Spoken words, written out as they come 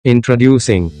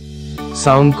Introducing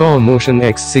Soundcore Motion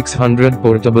X600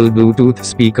 Portable Bluetooth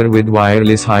Speaker with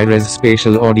Wireless High-Res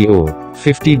Spatial Audio,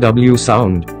 50W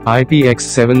Sound,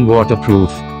 IPX7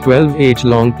 Waterproof, 12H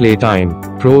Long Playtime,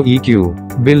 Pro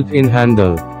EQ, Built-in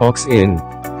Handle, AUX-in.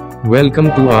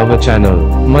 Welcome to our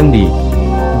channel, Mandi.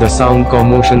 The Soundcore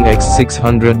Motion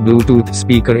X600 Bluetooth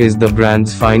speaker is the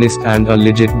brand's finest and a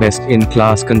legit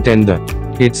best-in-class contender.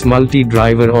 Its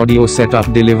multi-driver audio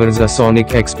setup delivers a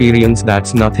sonic experience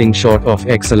that's nothing short of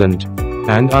excellent.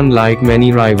 And unlike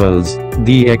many rivals,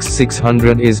 the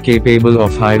X600 is capable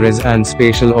of high-res and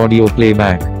spatial audio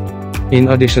playback. In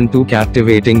addition to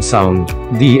captivating sound,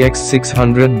 the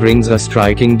X600 brings a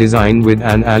striking design with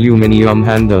an aluminum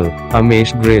handle, a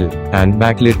mesh grille, and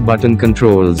backlit button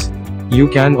controls. You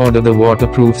can order the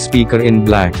waterproof speaker in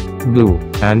black, blue,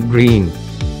 and green.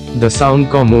 The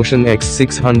Soundcore Motion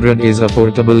X600 is a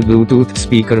portable Bluetooth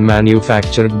speaker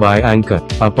manufactured by Anker,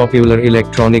 a popular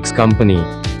electronics company.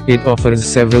 It offers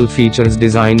several features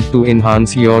designed to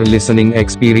enhance your listening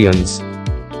experience.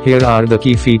 Here are the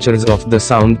key features of the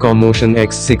Soundcore Motion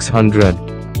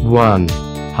X600. 1.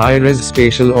 High-res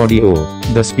spatial audio.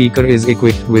 The speaker is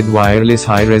equipped with wireless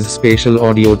high-res spatial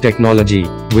audio technology,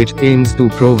 which aims to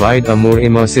provide a more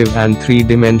immersive and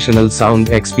three-dimensional sound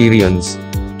experience.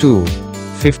 2.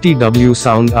 50W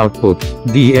sound output.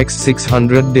 The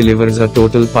X600 delivers a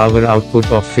total power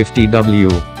output of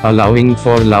 50W, allowing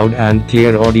for loud and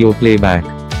clear audio playback.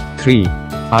 3.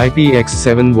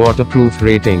 IPX7 waterproof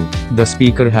rating. The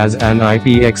speaker has an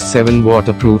IPX7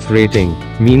 waterproof rating,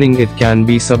 meaning it can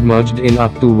be submerged in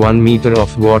up to 1 meter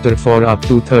of water for up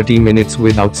to 30 minutes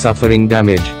without suffering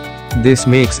damage. This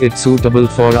makes it suitable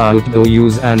for outdoor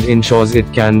use and ensures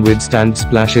it can withstand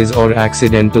splashes or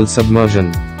accidental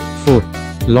submersion. 4.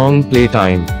 Long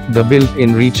playtime. The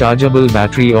built-in rechargeable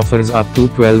battery offers up to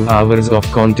 12 hours of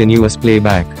continuous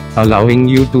playback, allowing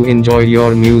you to enjoy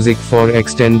your music for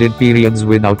extended periods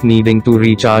without needing to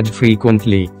recharge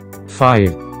frequently.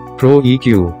 5. Pro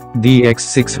EQ. The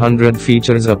X600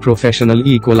 features a professional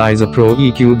equalizer Pro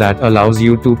EQ that allows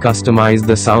you to customize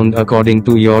the sound according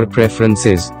to your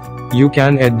preferences. You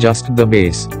can adjust the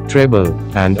bass, treble,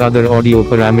 and other audio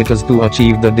parameters to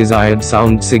achieve the desired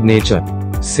sound signature.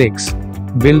 6.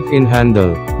 Built-in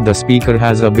handle. The speaker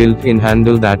has a built-in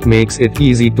handle that makes it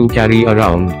easy to carry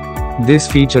around. This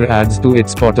feature adds to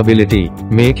its portability,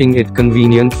 making it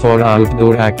convenient for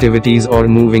outdoor activities or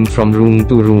moving from room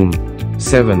to room.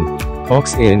 7.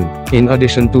 AUX-in. In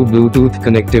addition to Bluetooth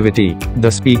connectivity, the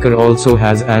speaker also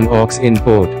has an AUX-in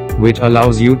port, which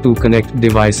allows you to connect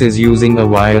devices using a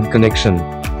wired connection.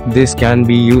 This can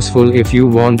be useful if you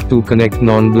want to connect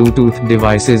non-Bluetooth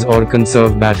devices or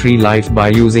conserve battery life by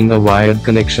using a wired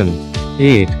connection.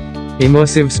 8.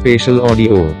 Immersive spatial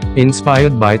audio.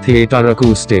 Inspired by theater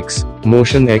acoustics,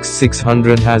 Motion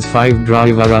X600 has 5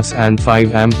 drivers and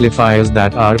 5 amplifiers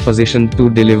that are positioned to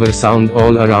deliver sound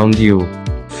all around you.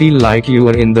 Feel like you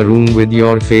are in the room with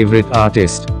your favorite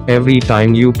artist every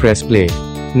time you press play.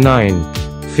 9.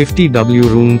 50W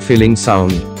room-filling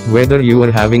sound. Whether you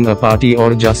are having a party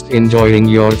or just enjoying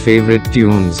your favorite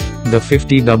tunes, the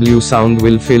 50W sound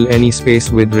will fill any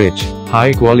space with rich,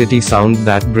 high-quality sound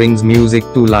that brings music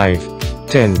to life.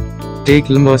 10. Take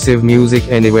immersive music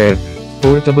anywhere.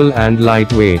 Portable and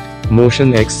lightweight,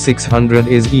 Motion X600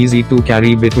 is easy to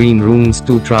carry between rooms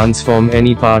to transform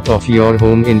any part of your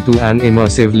home into an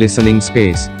immersive listening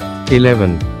space.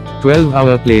 11.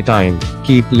 12-hour playtime.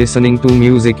 Keep listening to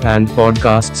music and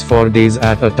podcasts for days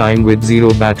at a time with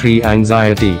zero battery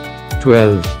anxiety.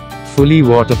 12. Fully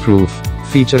waterproof.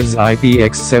 Features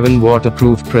IPX7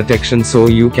 waterproof protection so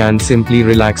you can simply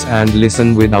relax and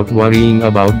listen without worrying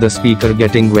about the speaker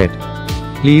getting wet.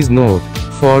 Please note,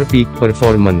 for peak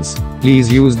performance,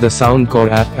 please use the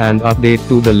Soundcore app and update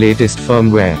to the latest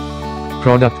firmware.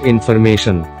 Product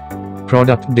information.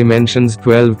 Product dimensions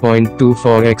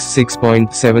 12.24 x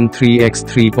 6.73 x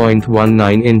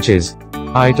 3.19 inches.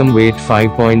 Item weight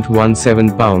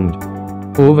 5.17 pound.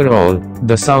 Overall,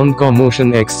 the Soundcore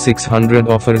Motion X600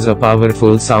 offers a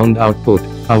powerful sound output,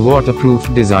 a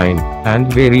waterproof design,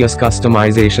 and various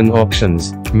customization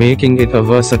options, making it a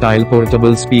versatile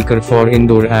portable speaker for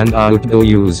indoor and outdoor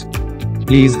use.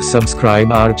 Please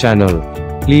subscribe our channel.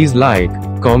 Please like,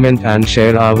 comment and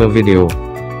share our video.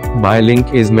 Buy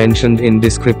link is mentioned in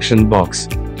description box.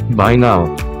 Bye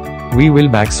now. We will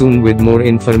back soon with more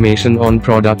information on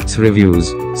products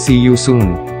reviews. See you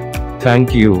soon.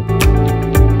 Thank you.